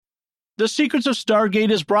The Secrets of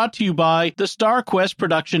Stargate is brought to you by the StarQuest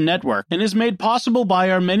Production Network and is made possible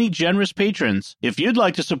by our many generous patrons. If you'd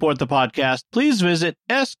like to support the podcast, please visit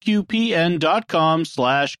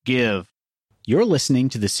sqpn.com/give. You're listening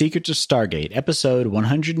to The Secrets of Stargate, episode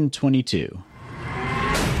 122.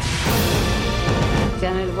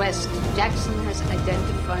 Janet West, Jackson has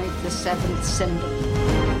identified the seventh symbol.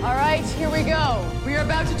 All right, here we go. We are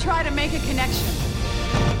about to try to make a connection.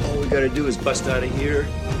 All we gotta do is bust out of here,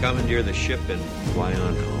 commandeer the ship, and fly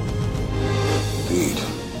on home. Indeed.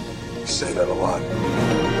 You say that a lot.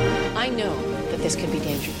 I know that this could be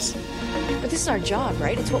dangerous. But this is our job,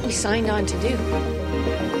 right? It's what we signed on to do.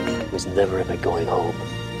 It was never about going home.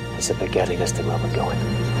 It's about getting us to where we're going.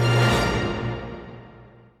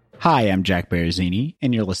 Hi, I'm Jack Barazzini,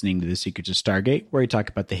 and you're listening to The Secrets of Stargate, where we talk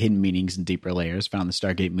about the hidden meanings and deeper layers found in the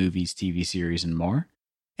Stargate movies, TV series, and more.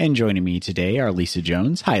 And joining me today are Lisa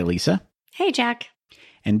Jones. Hi, Lisa. Hey, Jack.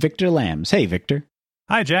 And Victor Lambs. Hey, Victor.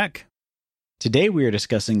 Hi, Jack. Today we are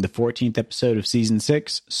discussing the 14th episode of Season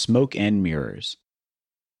 6, Smoke and Mirrors.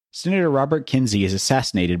 Senator Robert Kinsey is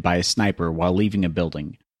assassinated by a sniper while leaving a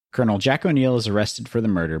building. Colonel Jack O'Neill is arrested for the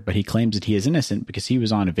murder, but he claims that he is innocent because he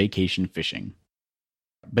was on a vacation fishing.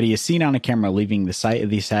 But he is seen on a camera leaving the site of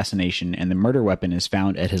the assassination, and the murder weapon is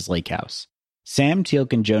found at his lake house. Sam,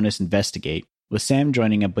 Teal'c, and Jonas investigate, with Sam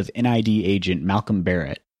joining up with NID agent Malcolm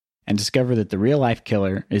Barrett, and discover that the real-life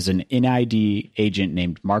killer is an NID agent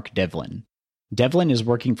named Mark Devlin. Devlin is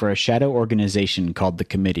working for a shadow organization called the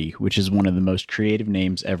Committee, which is one of the most creative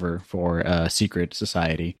names ever for a secret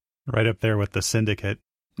society. Right up there with the Syndicate.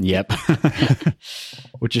 Yep.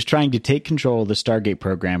 Which is trying to take control of the Stargate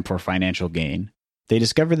program for financial gain. They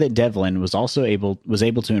discover that Devlin was able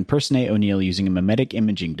to impersonate O'Neill using a mimetic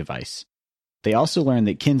imaging device. They also learn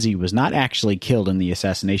that Kinsey was not actually killed in the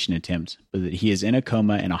assassination attempt, but that he is in a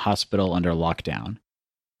coma in a hospital under lockdown.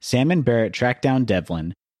 Sam and Barrett track down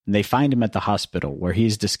Devlin, and they find him at the hospital, where he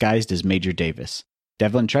is disguised as Major Davis.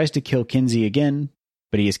 Devlin tries to kill Kinsey again,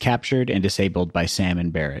 but he is captured and disabled by Sam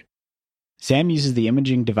and Barrett. Sam uses the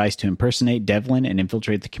imaging device to impersonate Devlin and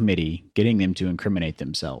infiltrate the Committee, getting them to incriminate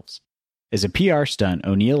themselves. As a PR stunt,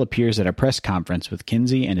 O'Neill appears at a press conference with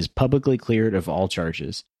Kinsey and is publicly cleared of all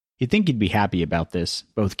charges. You'd think he'd be happy about this,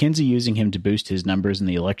 but with Kinsey using him to boost his numbers in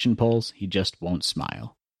the election polls, he just won't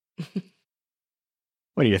smile.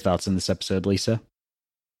 What are your thoughts on this episode, Lisa?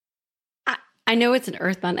 I know it's an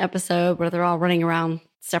Earthbound episode where they're all running around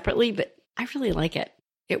separately, but I really like it.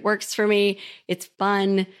 It works for me. It's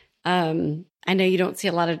fun. I know you don't see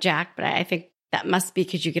a lot of Jack, but I think that must be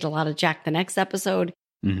because you get a lot of Jack the next episode.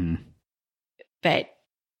 Mm-hmm. But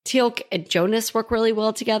Teal'c and Jonas work really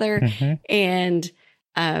well together. Mm-hmm. And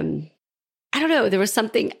I don't know, there was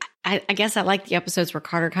something, I guess I like the episodes where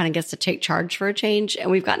Carter kind of gets to take charge for a change,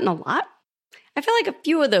 and we've gotten a lot. I feel like a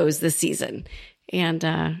few of those this season. And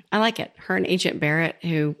I like it. Her and Agent Barrett,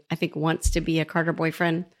 who I think wants to be a Carter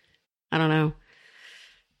boyfriend. I don't know.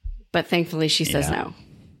 But thankfully she says no.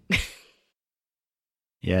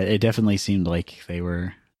 Yeah, it definitely seemed like they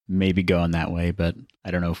were maybe going that way, but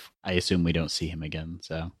I don't know if, I assume we don't see him again,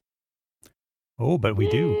 so. Oh, but we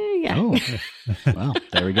do. Yeah. Oh, well,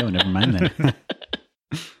 there we go. Never mind then.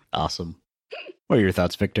 Awesome. What are your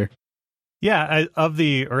thoughts, Victor? Yeah, of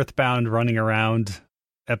the Earthbound running around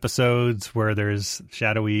episodes where there's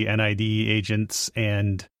shadowy NID agents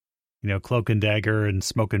and, Cloak and Dagger and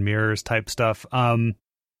Smoke and Mirrors type stuff.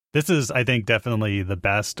 This is, I think, definitely the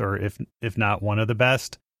best, or if not one of the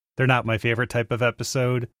best. They're not my favorite type of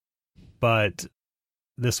episode, but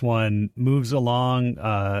this one moves along.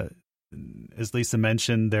 As Lisa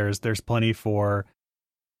mentioned, there's plenty for,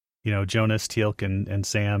 Jonas, Teal'c, and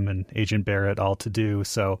Sam and Agent Barrett all to do.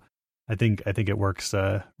 So I think it works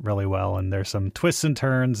really well. And there's some twists and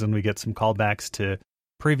turns, and we get some callbacks to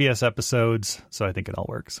previous episodes. So I think it all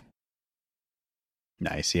works.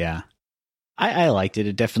 Nice, yeah. I liked it.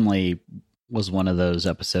 It definitely was one of those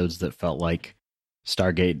episodes that felt like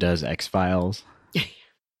Stargate does X-Files.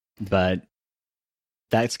 But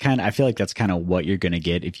I feel like that's kind of what you're going to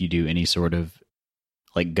get if you do any sort of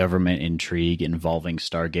like government intrigue involving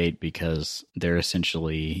Stargate, because they're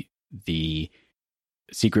essentially the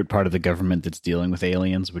secret part of the government that's dealing with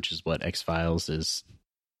aliens, which is what X-Files is.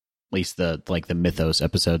 At least the Mythos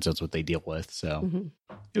episodes, that's what they deal with. So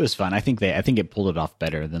It was fun. I think it pulled it off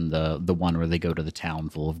better than the one where they go to the town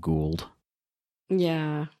full of Goa'uld.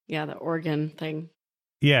 Yeah, the Oregon thing.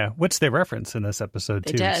 Yeah, which they reference in this episode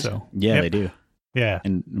they too. Did. So yeah, They do. Yeah,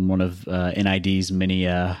 and one of NID's many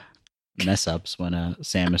mess ups when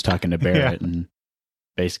Sam is talking to Barrett and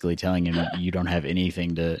basically telling him you don't have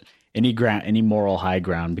anything to any moral high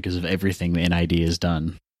ground because of everything the NID has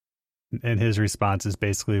done. And his response is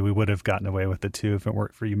basically, we would have gotten away with it too if it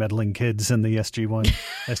weren't for you meddling kids in the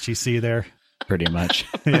SGC there. Pretty much.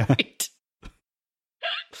 Yeah. Right.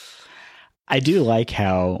 I do like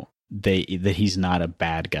how that he's not a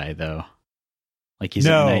bad guy though. Like he's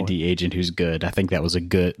No. an ID agent who's good. I think that was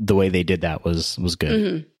the way they did that was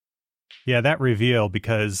good. Mhm. Yeah, that reveal,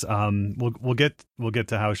 because we'll get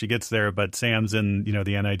to how she gets there, but Sam's in,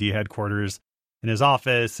 the NID headquarters in his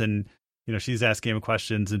office, and she's asking him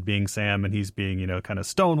questions and being Sam, and he's being kind of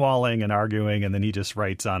stonewalling and arguing, and then he just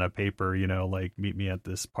writes on a paper, like, meet me at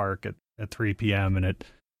this park at 3 p.m. and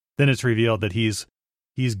then it's revealed that he's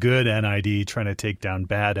good NID trying to take down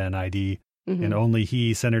bad NID, and only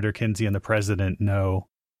he, Senator Kinsey, and the president know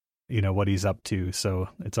what he's up to. So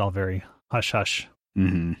it's all very hush hush.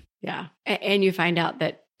 Mm-hmm. Yeah. And you find out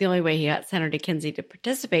that the only way he got Senator Kinsey to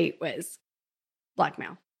participate was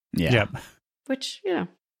blackmail. Yeah. Yep. Which,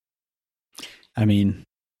 I mean,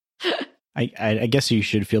 I guess you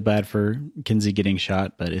should feel bad for Kinsey getting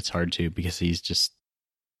shot, but it's hard to because he's just.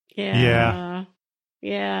 Yeah.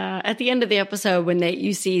 At the end of the episode, when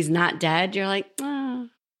you see he's not dead, you're like, oh.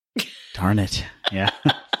 Darn it. Yeah.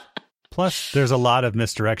 Plus, there's a lot of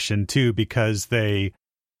misdirection too, because they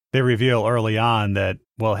reveal early on that,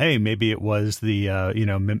 well, hey, maybe it was the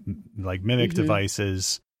mimic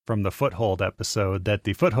devices from the Foothold episode, that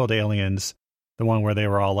the Foothold aliens, the one where they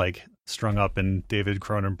were all like strung up in David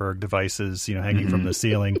Cronenberg devices, hanging from the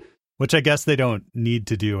ceiling, which I guess they don't need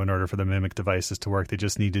to do in order for the mimic devices to work. They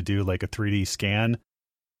just need to do like a 3D scan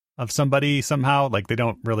of somebody somehow. Like they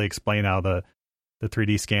don't really explain how the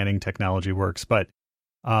 3D scanning technology works, but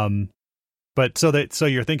so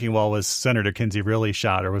you're thinking, well, was Senator Kinsey really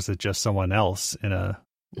shot, or was it just someone else in a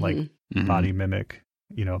body mimic,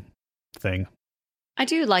 thing? I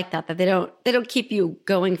do like that they don't keep you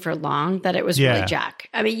going for long, that it was really Jack.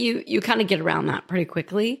 I mean, you kind of get around that pretty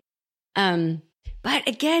quickly. But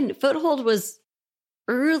again, Foothold was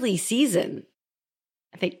early season.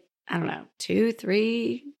 I think, I don't know, 2,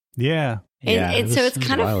 3. Yeah. And so it's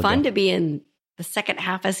kind of fun to be in the second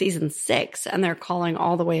half of season 6, and they're calling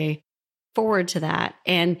all the way forward to that.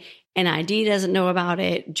 And NID doesn't know about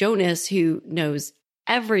it. Jonas, who knows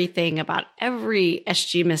everything about every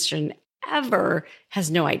SG mission ever, has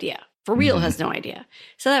no idea. For real, has no idea.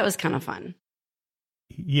 So that was kind of fun.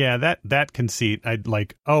 Yeah, that conceit, I'd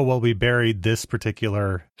like, oh, well, we buried this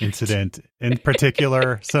particular incident in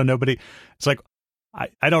particular, so nobody, it's like,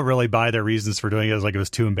 I don't really buy their reasons for doing it. It was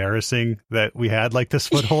too embarrassing that we had like this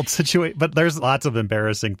Foothold situation, but there's lots of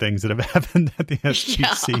embarrassing things that have happened at the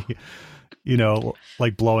SGC,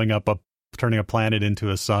 like turning a planet into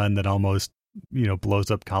a sun that almost,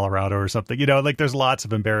 blows up Colorado or something, like there's lots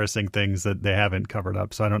of embarrassing things that they haven't covered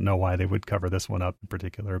up. So I don't know why they would cover this one up in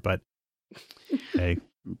particular, but hey.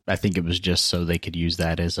 I think it was just so they could use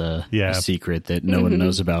that as a secret that no one Mm-hmm.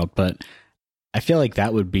 knows about. But I feel like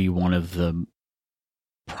that would be one of the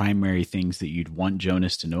primary things that you'd want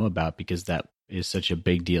Jonas to know about, because that is such a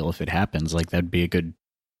big deal if it happens. Like that'd be a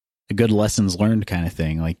good lessons learned kind of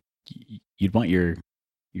thing. Like you'd want your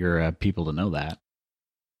people to know that.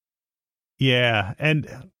 Yeah,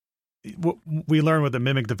 and what we learn with the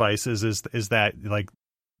mimic devices is that like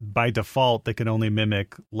by default they can only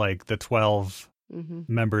mimic like the 12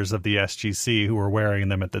 members of the SGC who were wearing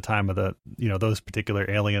them at the time of the, those particular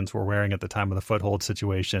aliens were wearing at the time of the Foothold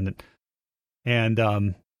situation. And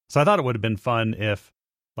so I thought it would have been fun if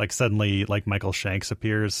like suddenly like Michael Shanks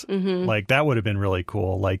appears. Like that would have been really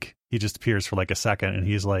cool. Like he just appears for like a second and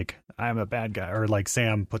he's like, I'm a bad guy. Or like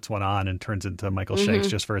Sam puts one on and turns into Michael Shanks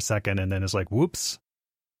just for a second and then is like, whoops.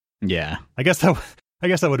 Yeah. I guess that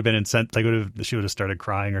would have been incensed. She would have started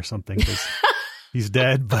crying or something because he's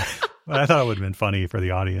dead. But I thought it would have been funny for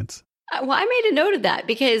the audience. Well, I made a note of that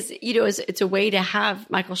because, it's a way to have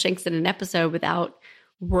Michael Shanks in an episode without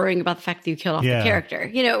worrying about the fact that you killed off the character.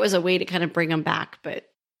 It was a way to kind of bring him back, but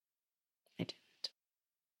I didn't.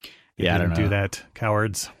 Yeah, I don't know. Do that,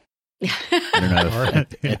 cowards. I don't know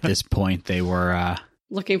if at this point they were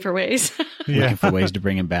looking for ways. looking for ways to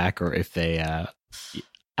bring him back, or if they, I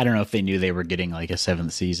don't know if they knew they were getting like a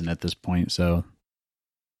 7th season at this point. So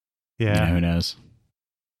yeah, who knows?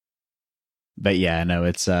 But yeah, no,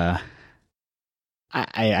 it's I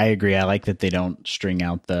agree. I like that they don't string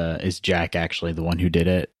out is Jack actually the one who did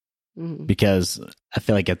it, because I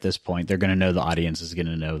feel like at this point they're going to know, the audience is going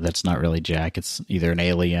to know that's not really Jack. It's either an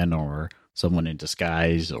alien or someone in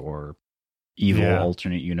disguise or evil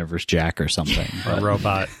alternate universe Jack or something. A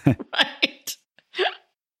robot. Right.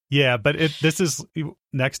 Yeah, but this is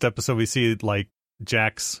next episode we see like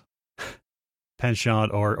Jack's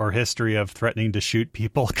penchant or history of threatening to shoot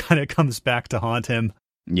people kind of comes back to haunt him.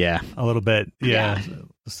 Yeah. a little bit. Yeah.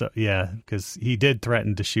 So, yeah, because he did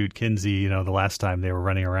threaten to shoot Kinsey, the last time they were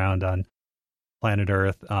running around on planet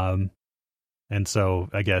Earth. And so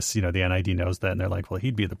I guess, the NID knows that, and they're like, well,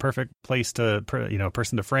 he'd be the perfect place to,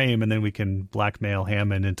 person to frame, and then we can blackmail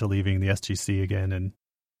Hammond into leaving the SGC again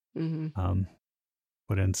and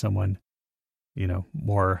put in someone,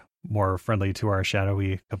 more friendly to our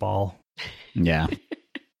shadowy cabal. Yeah.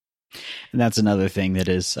 And that's another thing that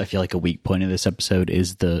is, I feel like, a weak point of this episode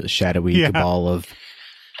is the shadowy cabal of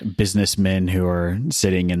businessmen who are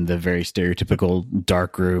sitting in the very stereotypical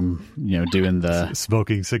dark room, doing the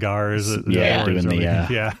smoking cigars. Doing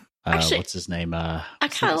the Actually, what's his name? I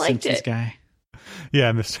kind of liked it. Guy.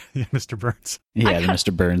 Yeah, Mr. Burns. Yeah, the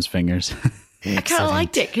Mr. Burns fingers. I kind of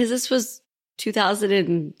liked it because this was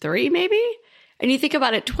 2003, maybe. And you think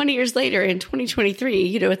about it, 20 years later in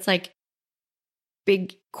 2023, it's like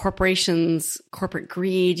big corporations, corporate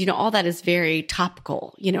greed, all that is very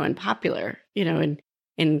topical, and popular,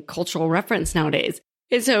 in cultural reference nowadays.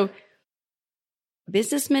 And so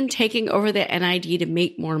businessmen taking over the NID to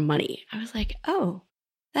make more money. I was like, oh,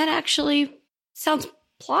 that actually sounds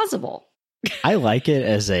plausible. I like it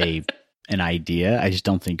as an idea. I just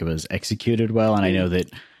don't think it was executed well. And I know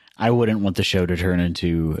that I wouldn't want the show to turn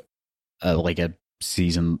into like a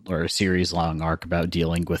season or a series long arc about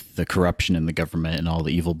dealing with the corruption in the government and all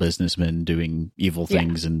the evil businessmen doing evil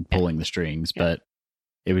things and pulling the strings. But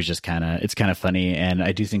it was just it's kind of funny. And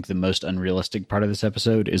I do think the most unrealistic part of this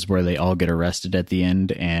episode is where they all get arrested at the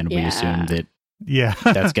end. And we assume that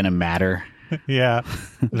that's going to matter. Yeah.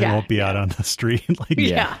 They won't be out on the street.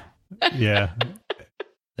 Yeah.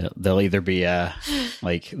 They'll either be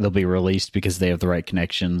they'll be released because they have the right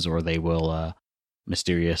connections, or they will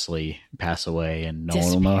mysteriously pass away and no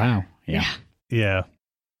one will know how. Yeah.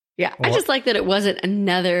 I just like that it wasn't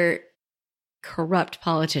another corrupt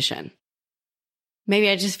politician. Maybe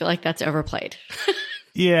I just feel like that's overplayed.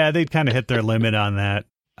 Yeah, they'd kind of hit their limit on that.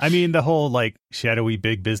 I mean, the whole shadowy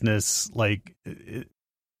big business,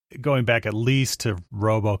 going back at least to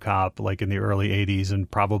RoboCop, in the early 80s and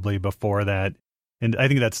probably before that. And I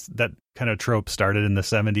think that kind of trope started in the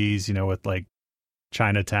 70s, with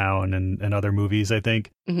Chinatown and other movies, I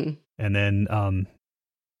think. Mm-hmm. And then,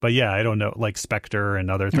 but yeah, I don't know, Spectre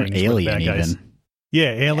and other things. Alien, bad guys. even.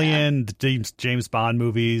 Yeah, Alien, the James Bond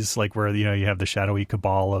movies, where, you have the shadowy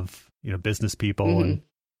cabal of, business people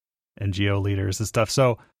and geo leaders and stuff.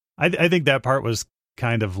 So I think that part was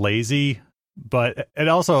kind of lazy, but it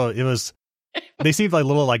was, they seemed a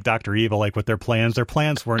little like Dr. Evil, with their plans. Their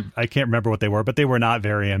plans weren't, I can't remember what they were, but they were not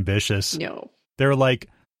very ambitious. No. They were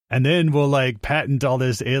and then we'll patent all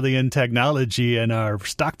this alien technology and our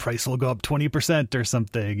stock price will go up 20% or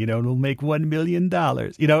something, and we'll make $1 million.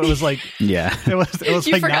 It was it was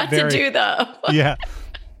you forgot not very, to do though. Yeah.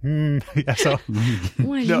 Yeah. So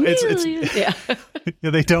no, it's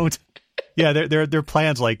they don't. Yeah. Their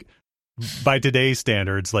plans, by today's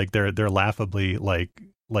standards, they're laughably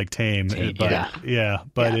tame.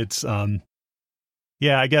 But it's,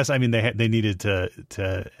 I guess, I mean, they needed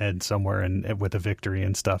to end somewhere and with a victory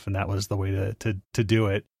and stuff, and that was the way to do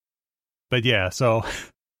it. But yeah, so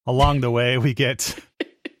along the way we get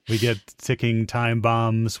ticking time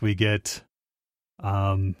bombs. We get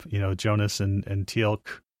Jonas and Teal'c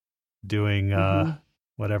doing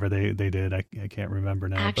whatever they did. I can't remember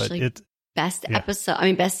now. Actually, but best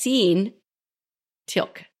scene,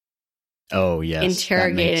 Teal'c. Oh yes,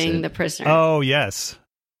 interrogating the prisoner. Oh yes.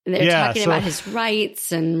 And they're talking about his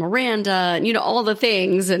rights and Miranda and, all the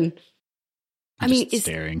things. And I mean, is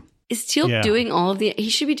Teal'c doing all of he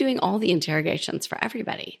should be doing all the interrogations for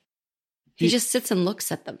everybody. He just sits and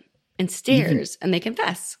looks at them and stares and they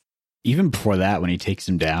confess. Even before that, when he takes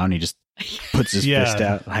him down, he just puts his fist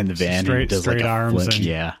out behind the van and does straight arms flip.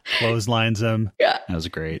 And clotheslines him. Yeah. That was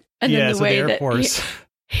great. And then the so way the Air Force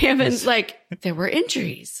Hammond's there were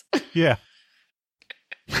injuries. Yeah.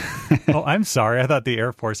 Oh, I'm sorry. I thought the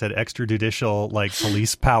Air Force had extrajudicial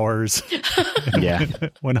police powers.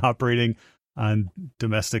 When operating on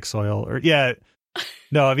domestic soil.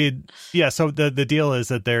 No, I mean, so the deal is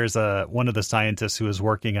that there's one of the scientists who is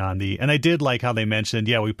working on and I did like how they mentioned,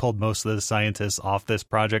 we pulled most of the scientists off this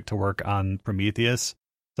project to work on Prometheus.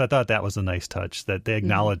 So I thought that was a nice touch, that they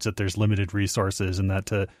acknowledge that there's limited resources and that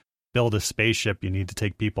to build a spaceship, you need to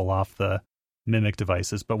take people off the mimic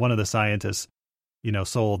devices. But one of the scientists,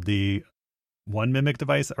 sold the one mimic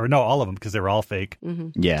device, or no, all of them, because they were all fake,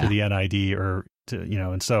 to the NID, or to,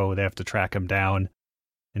 and so they have to track him down.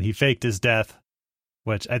 And he faked his death,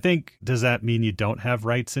 which I think, does that mean you don't have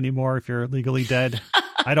rights anymore if you're legally dead?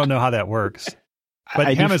 I don't know how that works.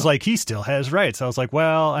 But Hammond's he still has rights. I was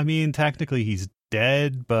well, I mean, technically he's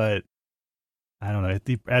dead, but I don't know.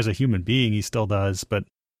 As a human being, he still does, but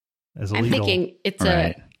as a I'm legal, thinking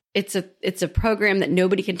it's a program that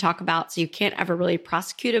nobody can talk about, so you can't ever really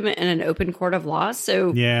prosecute him in an open court of law.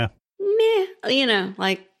 So yeah,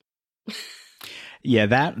 like yeah,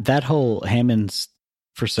 that whole Hammond's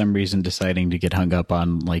for some reason deciding to get hung up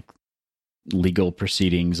on like legal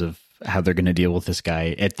proceedings of how they're going to deal with this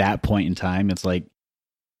guy at that point in time. It's like,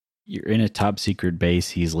 you're in a top secret base.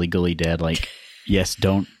 He's legally dead. Like, yes,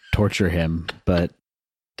 don't torture him, but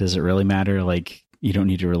does it really matter? Like, you don't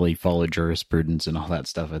need to really follow jurisprudence and all that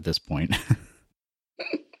stuff at this point.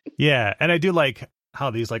 Yeah. And I do like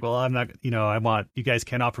how these like, well, I'm not, I want, you guys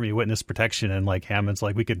can't offer me witness protection. And like Hammond's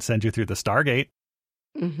like, we could send you through the Stargate.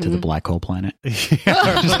 To the black hole planet. Yeah,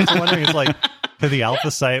 I was just wondering, it's like to the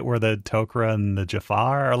Alpha site where the Tok'ra and the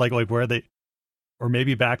Jafar are like where they, or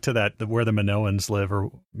maybe back to that where the Minoans live,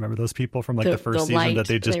 or remember those people from like the first season that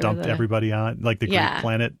they just dumped everybody on, like the Greek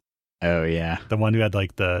planet. Oh yeah, the one who had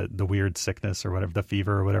like the weird sickness or whatever, the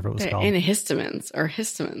fever or whatever it was called, antihistamines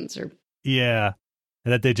or yeah,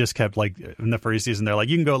 and that they just kept like in the first season they're like,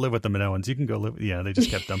 you can go live with the Minoans, you can go live. Yeah, they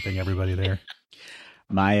just kept dumping everybody there.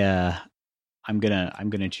 I'm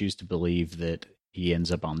gonna choose to believe that he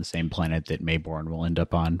ends up on the same planet that Mayborn will end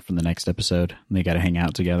up on from the next episode. And they got to hang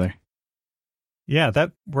out together. Yeah,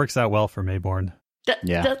 that works out well for Mayborn.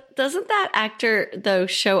 Doesn't that actor though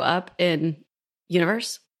show up in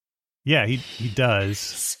Universe? Yeah, he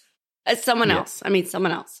does. As someone else. I mean,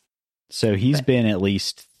 someone else. So he's been at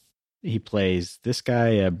least. He plays this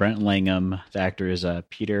guy, Brent Langham. The actor is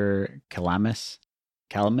Peter Calamus,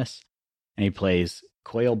 and he plays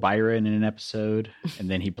Coyle Byron in an episode, and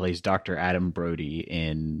then he plays Dr. Adam Brody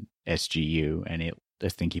in SGU, and I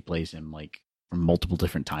think he plays him like from multiple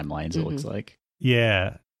different timelines. It looks like.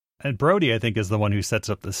 Yeah, and Brody I think is the one who sets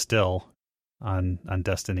up the still on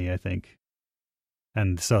Destiny, I think,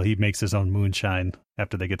 and so he makes his own moonshine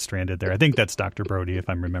after they get stranded there. I think that's Dr. Brody if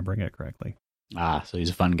I'm remembering it correctly. Ah, so he's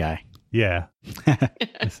a fun guy. Yeah.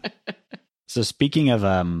 So speaking of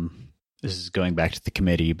this is going back to the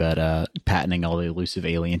committee, but patenting all the elusive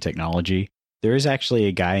alien technology. There is actually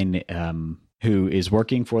a guy who is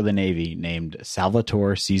working for the Navy named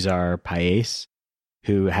Salvatore Cesar Paes,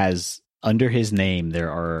 who has, under his name,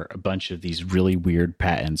 there are a bunch of these really weird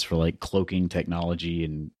patents for like cloaking technology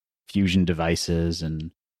and fusion devices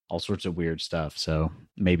and all sorts of weird stuff. So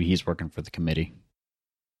maybe he's working for the committee.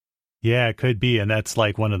 Yeah, it could be. And that's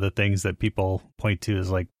like one of the things that people point to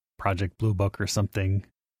is like Project Blue Book or something.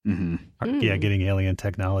 Mm-hmm. Yeah, getting alien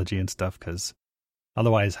technology and stuff, because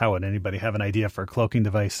otherwise how would anybody have an idea for a cloaking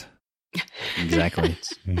device? Exactly.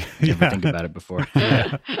 Never think about it before.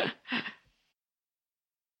 Yeah. I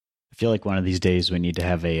feel like one of these days we need to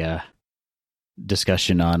have a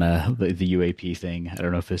discussion on the UAP thing. I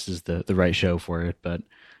don't know if this is the right show for it, but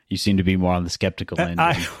you seem to be more on the skeptical end.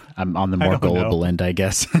 I'm on the more gullible end, I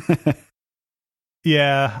guess.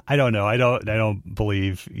 Yeah, I don't know. I don't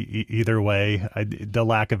believe either way. The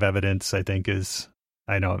lack of evidence, I think, is,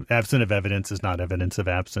 I know absent of evidence is not evidence of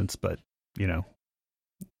absence, but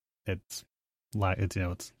it's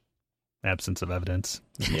absence of evidence.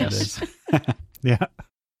 Yes. Yeah.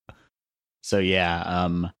 So yeah,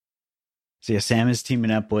 Sam is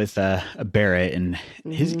teaming up with Barrett, and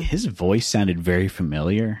his voice sounded very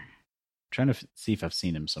familiar. I'm trying to see if I've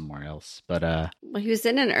seen him somewhere else, but well, he was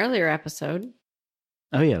in an earlier episode.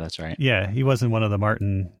 Oh yeah, that's right. Yeah, he was in one of the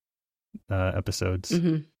Martin episodes.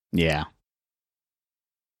 Mm-hmm. Yeah,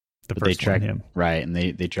 the first one, him. Right, and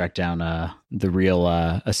they tracked down the real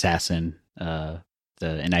assassin, the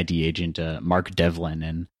NID agent Mark Devlin,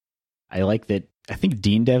 and I like that. I think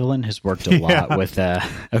Dean Devlin has worked a lot with.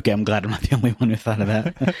 Okay, I'm glad I'm not the only one who thought of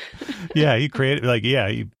that. Yeah, he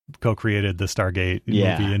co-created the Stargate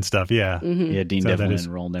movie and stuff. Yeah, yeah, Dean Devlin and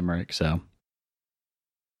Roland Emmerich. So.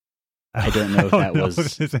 I don't know if that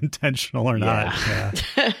was intentional or not. Yeah.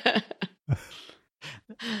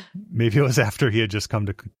 Maybe it was after he had just come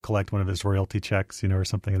to collect one of his royalty checks, or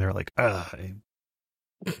something. And they were like, I'm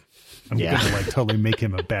going to like totally make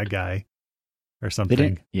him a bad guy or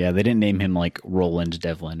something. They didn't name him like Roland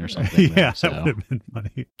Devlin or something. Yeah, so that would have been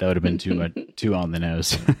funny. That would have been too on the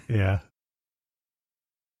nose. Yeah.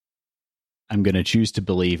 I'm going to choose to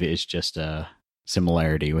believe it's just a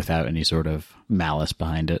similarity without any sort of malice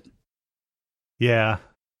behind it. Yeah.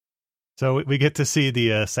 So we get to see the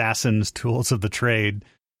assassin's tools of the trade,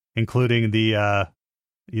 including the,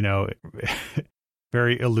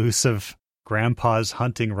 very elusive grandpa's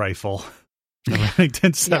hunting rifle, the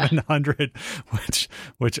Remington 700,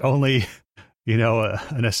 which only,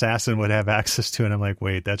 an assassin would have access to. And I'm like,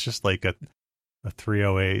 wait, that's just like a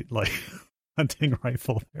 308, like hunting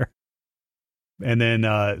rifle there. And then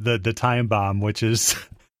the time bomb, which is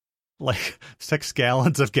like 6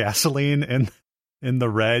 gallons of gasoline in the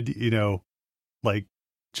red, like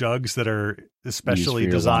jugs that are especially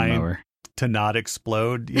designed to not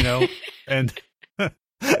explode, and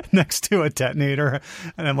next to a detonator.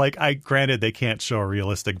 And I'm like, granted they can't show a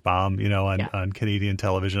realistic bomb, on Canadian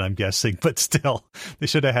television, I'm guessing, but still they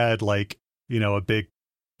should have had like, a big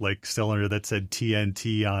like cylinder that said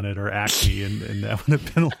TNT on it or Acme, and that would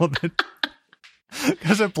have been a little bit,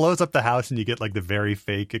 because it blows up the house and you get like the very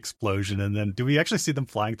fake explosion. And then do we actually see them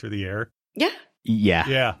flying through the air? Yeah.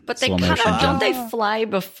 Yeah. But they kind of, don't they fly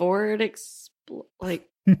before it explodes? Like,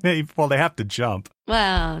 they have to jump.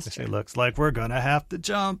 Well, it looks like we're going to have to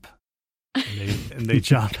jump. And they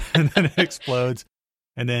jump and then it explodes.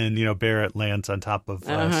 And then, Barrett lands on top of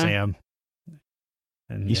Sam.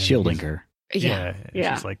 And he's shielding her. Yeah.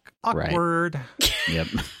 She's like, awkward. Right. Yep.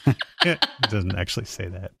 It doesn't actually say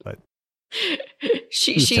that, but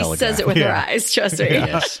she says it with her eyes, trust me.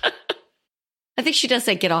 Yes. I think she does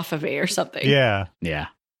say get off of me or something. Yeah. Yeah.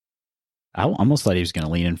 I almost thought he was going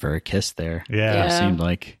to lean in for a kiss there. Yeah. It seemed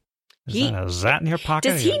like. Is that in your pocket?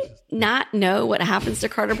 Does he not know what happens to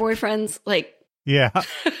Carter boyfriends? Like, yeah.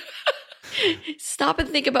 Stop and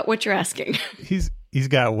think about what you're asking. He's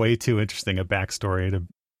got way too interesting a backstory to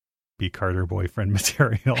be Carter boyfriend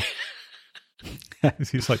material.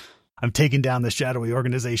 He's like, I'm taking down the shadowy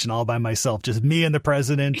organization all by myself, just me and the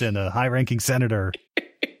president and a high-ranking senator.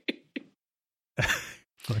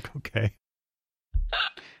 Like, okay.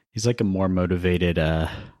 He's like a more motivated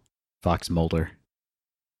Fox Mulder.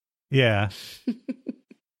 Yeah.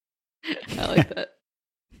 I like that.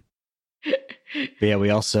 But yeah, we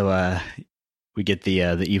also we get the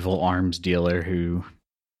evil arms dealer who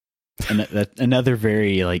another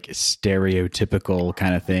very like stereotypical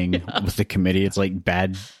kind of thing with the committee. It's like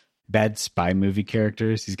bad spy movie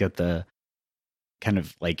characters. He's got the kind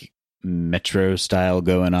of like Metro style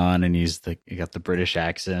going on, and he got the British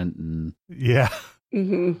accent, and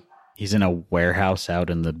he's in a warehouse out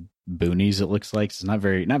in the boonies. It looks like it's not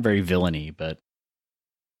very villainy, but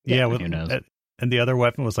who knows? And the other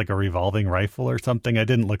weapon was like a revolving rifle or something. I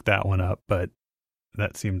didn't look that one up, but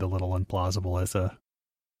that seemed a little implausible as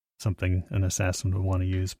something an assassin would want to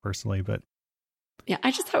use personally. But yeah, I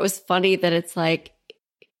just thought it was funny that it's like,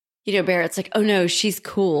 Barrett's like, oh no, she's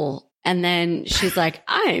cool. And then she's like,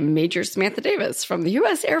 I'm Major Samantha Davis from the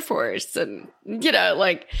U.S. Air Force. And,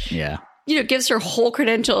 gives her whole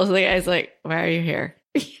credentials. The guy's like, why are you here?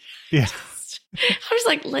 Yeah. I was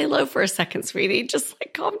like, lay low for a second, sweetie. Just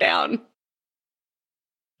like, calm down.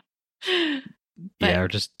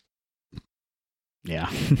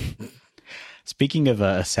 Speaking of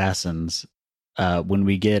assassins, when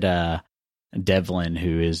we get Devlin,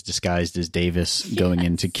 who is disguised as Davis, going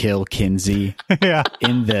in to kill Kinsey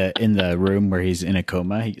in the room where he's in a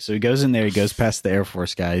coma. So he goes in there, he goes past the Air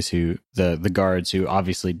Force guys, who the guards, who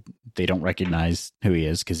obviously they don't recognize who he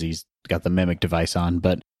is because he's got the mimic device on.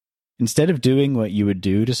 But instead of doing what you would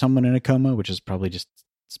do to someone in a coma, which is probably just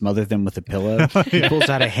smother them with a pillow, he pulls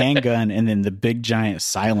out a handgun and then the big giant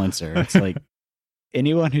silencer. It's like,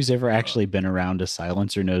 anyone who's ever actually been around a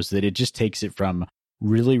silencer knows that it just takes it from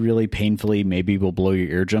really, really painfully, maybe will blow your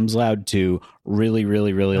eardrums loud, to really,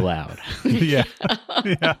 really, really loud. Yeah.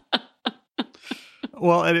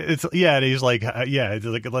 Well, it's he's like, it's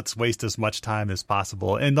like, let's waste as much time as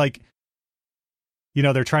possible. And like,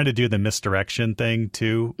 they're trying to do the misdirection thing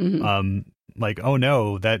too. Mm-hmm. Like, oh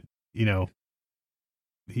no, that,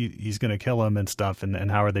 he's going to kill him and stuff. And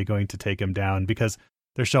how are they going to take him down? Because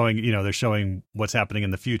they're showing what's happening in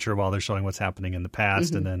the future while they're showing what's happening in the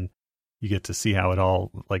past. Mm-hmm. And then you get to see how it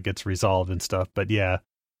all like gets resolved and stuff. But yeah,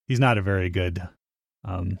 he's not a very good.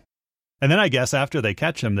 And then I guess after they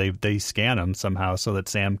catch him, they scan him somehow so that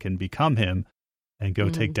Sam can become him and go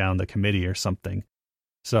take down the committee or something.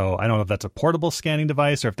 So I don't know if that's a portable scanning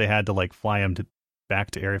device or if they had to like fly him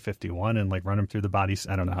back to Area 51 and like run him through the bodies.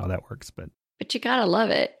 I don't know how that works, but you gotta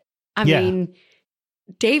love it. I mean,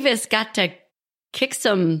 Davis got to kick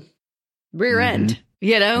some rear end,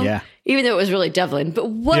 even though it was really Devlin, but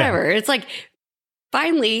whatever. Yeah. It's like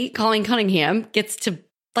finally Colin Cunningham gets to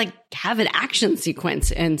like have an action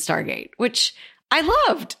sequence in Stargate, which I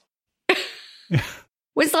loved.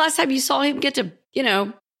 When's the last time you saw him get to,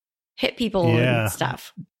 hit people and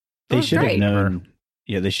stuff? They should have known.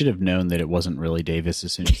 Yeah, they should have known that it wasn't really Davis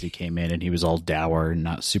as soon as he came in, and he was all dour and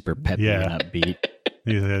not super peppy and upbeat.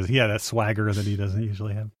 That swagger that he doesn't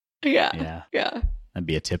usually have. Yeah. That'd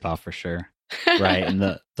be a tip off for sure. Right, and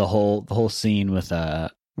the whole scene with where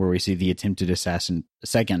we see the attempted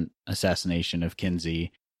second assassination of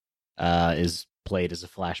Kinsey is played as a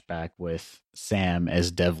flashback with Sam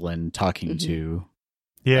as Devlin talking to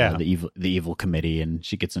the evil committee, and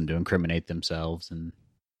she gets them to incriminate themselves. And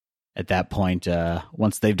at that point,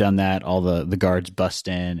 once they've done that, all the guards bust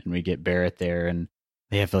in, and we get Barrett there, and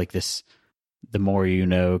they have like this the more you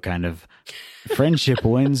know kind of friendship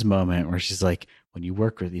wins moment where she's like, when you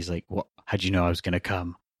work with, he's like, well, how'd you know I was going to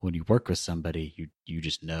come? When you work with somebody, you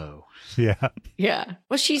just know. Yeah. Yeah.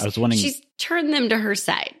 Well, she's turned them to her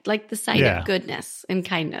side, like the side of goodness and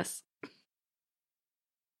kindness.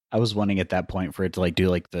 I was wanting at that point for it to like do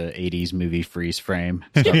like the 80s movie freeze frame,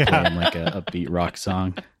 start playing like a upbeat rock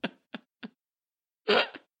song.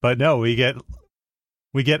 But no, we get,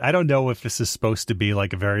 I don't know if this is supposed to be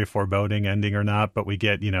like a very foreboding ending or not, but we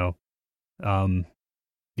get,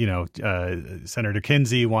 Senator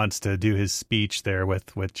Kinsey wants to do his speech there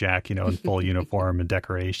with Jack, in full uniform and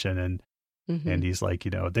decoration. And he's like,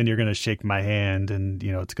 then you're going to shake my hand and,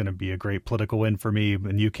 it's going to be a great political win for me.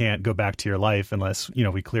 And you can't go back to your life unless,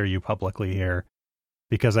 we clear you publicly here.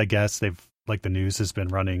 Because I guess the news has been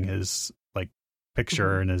running his like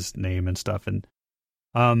picture and his name and stuff. And,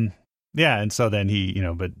 and so then he,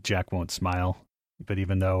 but Jack won't smile. But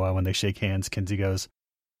even though when they shake hands, Kinsey goes,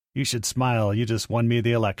 you should smile. You just won me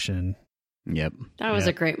the election. Yep. That was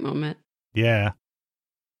a great moment. Yeah.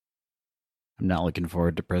 I'm not looking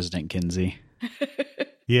forward to President Kinsey.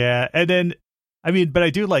 Yeah. And then, but I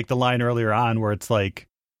do like the line earlier on where it's like,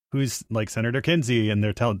 who's like Senator Kinsey? And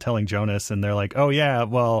they're telling Jonas, and they're like, oh, yeah,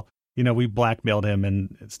 well, we blackmailed him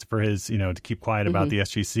and it's for his, to keep quiet about the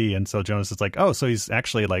SGC. And so Jonas is like, oh, so he's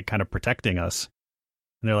actually like kind of protecting us.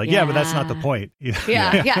 And they're like, yeah, but that's not the point.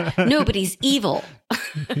 Yeah. Nobody's evil.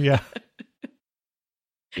 Yeah.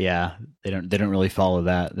 Yeah. They don't really follow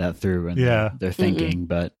that through in their thinking,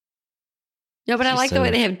 but. No, but I like the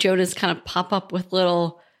way they have Jonas kind of pop up with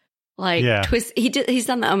little twist. He's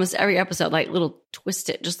done that almost every episode, like little twist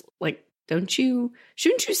it. Just like, shouldn't you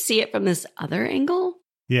see it from this other angle?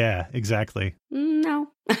 Yeah, exactly. No.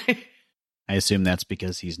 I assume that's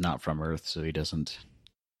because he's not from Earth, so he doesn't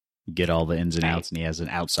get all the ins and outs, and he has an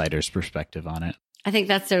outsider's perspective on it. I think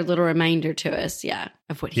that's their little reminder to us,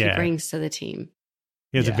 of what he brings to the team.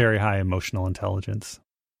 He has a very high emotional intelligence.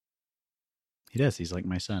 He does. He's like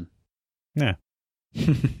my son. Yeah.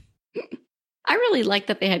 I really like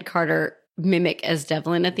that they had Carter mimic as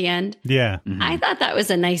Devlin at the end. Yeah. Mm-hmm. I thought that was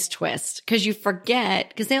a nice twist because you forget,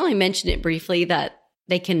 because they only mentioned it briefly, that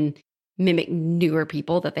they can mimic newer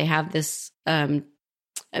people, that they have this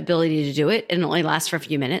ability to do it, and it only lasts for a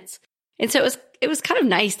few minutes. And so it was kind of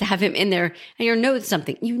nice to have him in there, and you know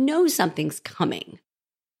something's coming,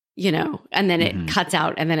 and then it cuts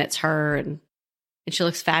out, and then it's her, and she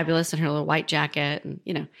looks fabulous in her little white jacket,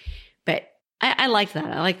 and but I liked that.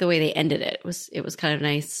 I like the way they ended it. It was kind of a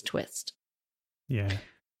nice twist. Yeah.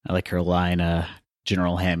 I like her line,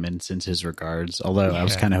 General Hammond sends his regards, although I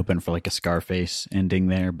was kind of hoping for like a Scarface ending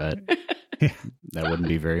there, but that wouldn't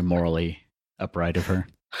be very morally upright of her.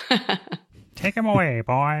 Take him away,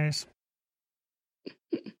 boys.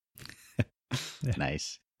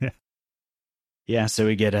 Nice. Yeah. Yeah, so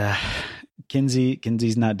we get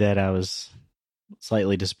Kinsey's not dead. I was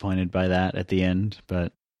slightly disappointed by that at the end,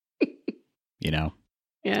 but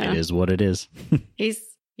it is what it is.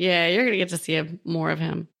 You're going to get to see more of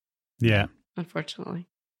him. Yeah. Unfortunately.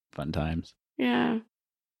 Fun times. Yeah.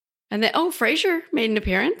 And then, Frasier made an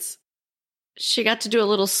appearance. She got to do a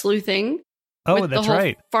little sleuthing. Oh, with that's the whole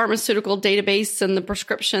right. Pharmaceutical database and the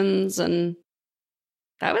prescriptions, and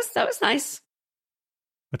that was nice.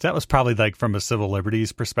 But that was probably like from a civil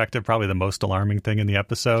liberties perspective, probably the most alarming thing in the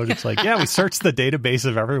episode. It's like, we searched the database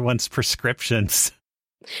of everyone's prescriptions.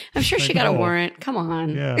 I'm sure she got a warrant. Come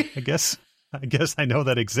on. Yeah, I guess I know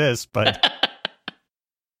that exists, but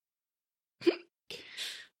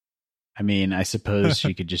I suppose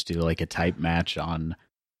she could just do like a type match on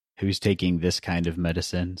who's taking this kind of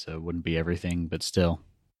medicine, so it wouldn't be everything, but still.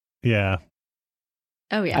 Yeah.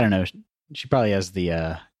 Oh, yeah. I don't know. She probably has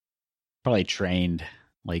probably trained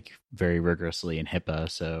like very rigorously in HIPAA,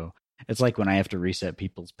 so it's like when I have to reset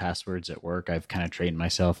people's passwords at work, I've kind of trained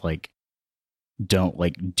myself like,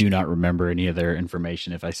 do not remember any of their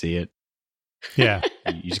information if I see it. Yeah.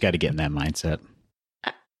 You just got to get in that mindset.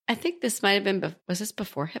 I think this might have been, was this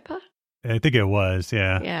before HIPAA? I think it was,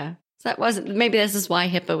 yeah. Yeah. So that wasn't, maybe this is why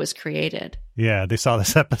HIPAA was created. Yeah, they saw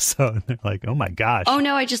this episode and they're like, oh my gosh. Oh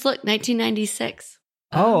no, I just looked, 1996.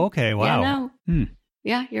 Oh, okay, wow. Yeah, no.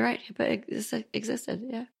 Yeah, you're right. HIPAA existed,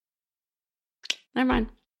 yeah. Never mind.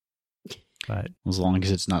 But as long as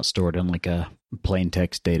it's not stored in like a plain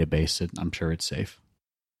text database, I'm sure it's safe.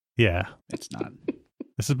 Yeah. It's not.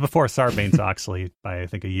 This is before Sarbanes-Oxley by I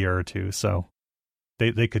think a year or two, so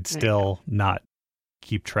they could still not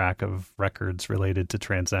keep track of records related to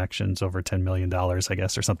transactions over $10 million, I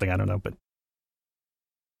guess, or something. I don't know, but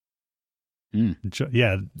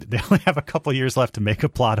yeah, they only have a couple years left to make a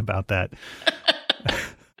plot about that.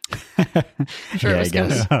 Sure, yeah, I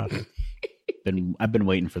guess. Yeah. I've been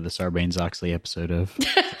waiting for the Sarbanes-Oxley episode of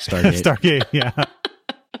Stargate. Stargate, yeah.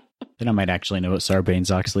 Then I might actually know what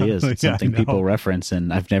Sarbanes-Oxley is. It's Yeah, something I know. people reference,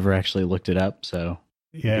 and I've never actually looked it up. So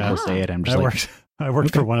Yeah, people say it, I'm just I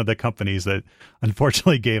worked for one of the companies that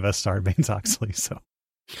unfortunately gave us Sarbanes-Oxley. So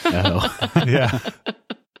oh, yeah,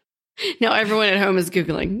 Now everyone at home is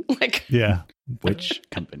Googling, like, yeah, which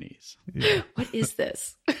companies? yeah, what is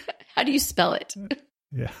this? How do you spell it?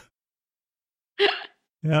 yeah.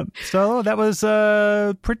 Yeah. So that was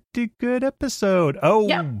a pretty good episode. Oh,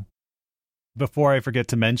 Yep. Before I forget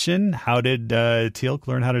to mention, how did Teal'c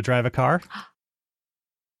learn how to drive a car?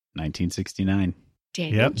 1969.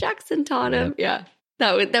 Daniel Yep. Jackson taught him. Yeah.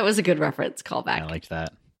 That was a good reference. Callback. I liked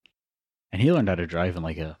that. And he learned how to drive in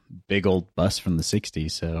like a big old bus from the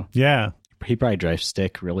 60s. So Yeah. he probably drives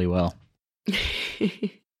stick really well.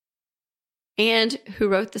 And who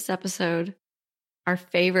wrote this episode? Our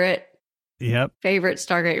favorite Yep.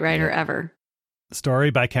 Stargate writer ever. Story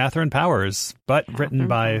by Catherine Powers, but written Catherine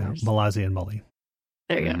by Powers. Malazi and Mully.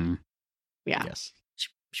 There you go. Mhm. Yeah. Yes.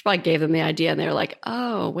 She probably gave them the idea and they were like,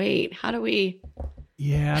 oh, wait, how do we?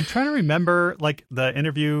 Yeah, I'm trying to remember like the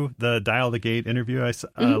interview, the Dial the Gate interview. I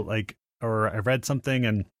read something,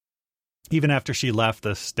 and even after she left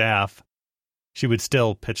the staff, she would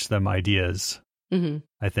still pitch them ideas. Mm-hmm.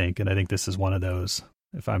 I think, and I think this is one of those.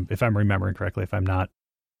 If I'm remembering correctly, if I'm not,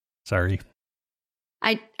 sorry.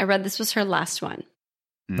 I read this was her last one.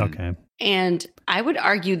 Mm. Okay. And I would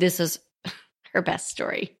argue this is her best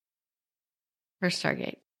story for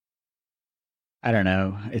Stargate. I don't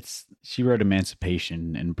know. She wrote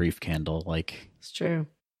Emancipation and Brief Candle. Like, It's true.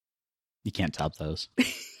 you can't top those.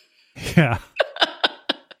 Yeah.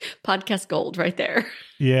 Podcast gold right there.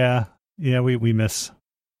 Yeah. Yeah. We miss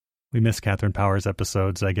Catherine Powers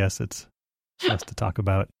episodes. I guess it's for us to talk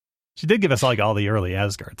about. She did give us like all the early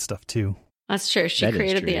Asgard stuff too. That's true. She That is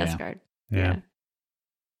created true, the yeah. Asgard. Yeah.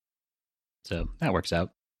 So that works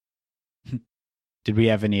out. Did we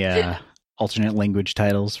have any alternate language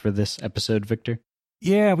titles for this episode, Victor?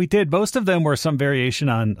 Yeah, we did. Most of them were some variation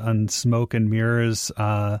on smoke and mirrors.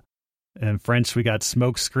 In French, we got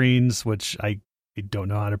smoke screens, which I don't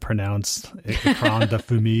know how to pronounce. Écran de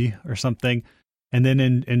fumée or something. And then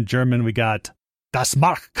in German, we got Das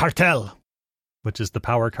Machtkartell, which is the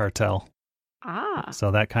power cartel. Ah.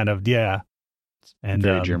 So that kind of, yeah. And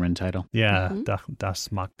Very German title. Yeah, Mhm. Das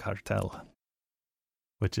Machtkartell,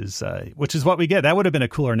 which is what we get. That would have been a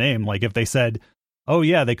cooler name. Like if they said, oh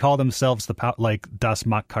yeah, they call themselves like Das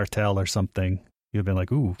Machtkartell or something. You'd have been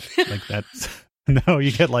like, ooh, like that's, no,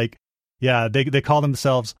 you get like, yeah, they call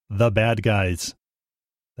themselves the bad guys.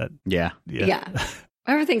 Yeah. Yeah.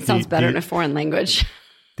 Everything sounds better in a foreign language.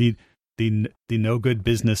 The no good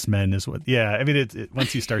businessmen is what. Yeah, I mean, it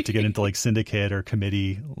once you start to get into like syndicate or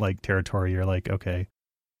committee like territory, you're like, okay,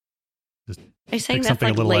 just Are you saying pick that's something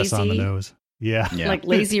like a little lazy? less on the nose. Yeah, Yeah. Like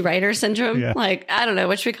lazy writer syndrome? Yeah. Like, I don't know.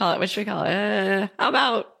 What should we call it? How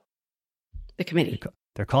about the committee?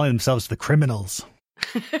 they're calling themselves the criminals.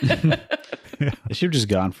 They should have just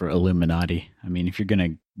gone for Illuminati. I mean, if you're going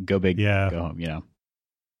to go big, Yeah. go home,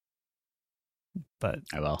 But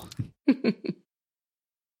I will.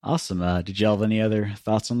 Awesome. Did y'all have any other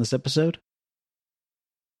thoughts on this episode?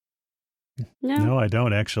 no, I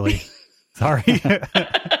don't actually. Sorry.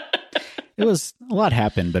 It was a lot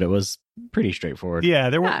happened, but it was pretty straightforward. Yeah,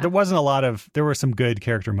 there were some good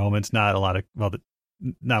character moments, not a lot of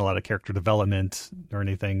character development or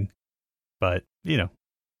anything, but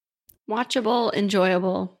Watchable,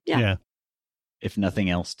 enjoyable. Yeah. If nothing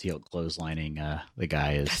else, Teal'c clotheslining the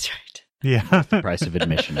guy is That's right. Yeah. the price of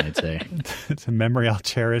admission, I'd say. It's a memory I'll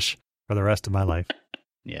cherish for the rest of my life.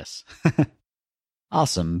 Yes.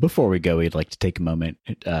 Awesome. Before we go, we'd like to take a moment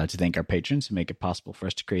to thank our patrons who make it possible for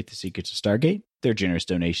us to create the Secrets of Stargate. Their generous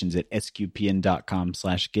donations at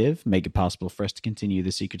sqpn.com/give make it possible for us to continue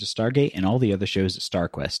the Secrets of Stargate and all the other shows at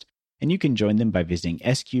StarQuest. And you can join them by visiting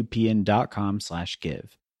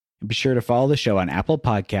sqpn.com/give. And be sure to follow the show on Apple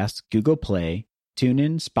Podcasts, Google Play,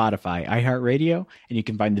 TuneIn, Spotify, iHeartRadio, and you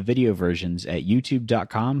can find the video versions at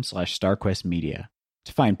youtube.com/StarQuestMedia.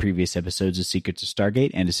 To find previous episodes of Secrets of Stargate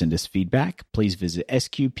and to send us feedback, please visit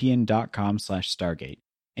sqpn.com/Stargate.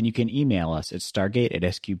 And you can email us at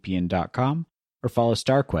stargate@sqpn.com or follow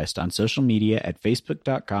StarQuest on social media at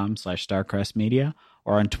facebook.com/StarQuestMedia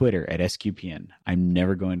or on Twitter at SQPN. I'm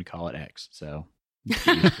never going to call it X, so.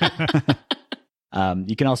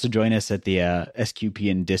 You can also join us at the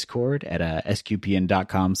SQPN Discord at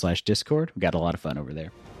sqpn.com/Discord. We got a lot of fun over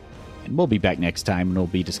there. And we'll be back next time, and we'll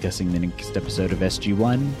be discussing the next episode of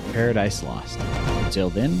SG-1, Paradise Lost. Until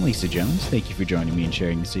then, Lisa Jones, thank you for joining me and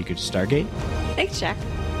sharing the secrets of Stargate. Thanks, Jack.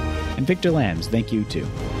 And Victor Lambs, thank you too.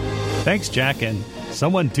 Thanks, Jack. And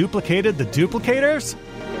someone duplicated the duplicators?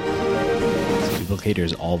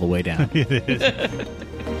 Duplicators all the way down. It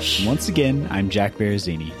is. And once again, I'm Jack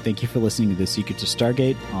Barazzini. Thank you for listening to The Secrets of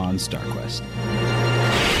Stargate on StarQuest.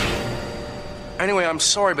 Anyway, I'm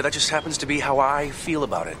sorry, but that just happens to be how I feel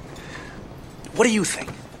about it. What do you think?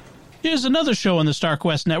 Here's another show on the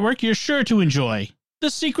StarQuest Network you're sure to enjoy. The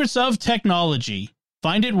Secrets of Technology.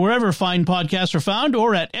 Find it wherever fine podcasts are found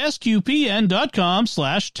or at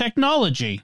sqpn.com/technology.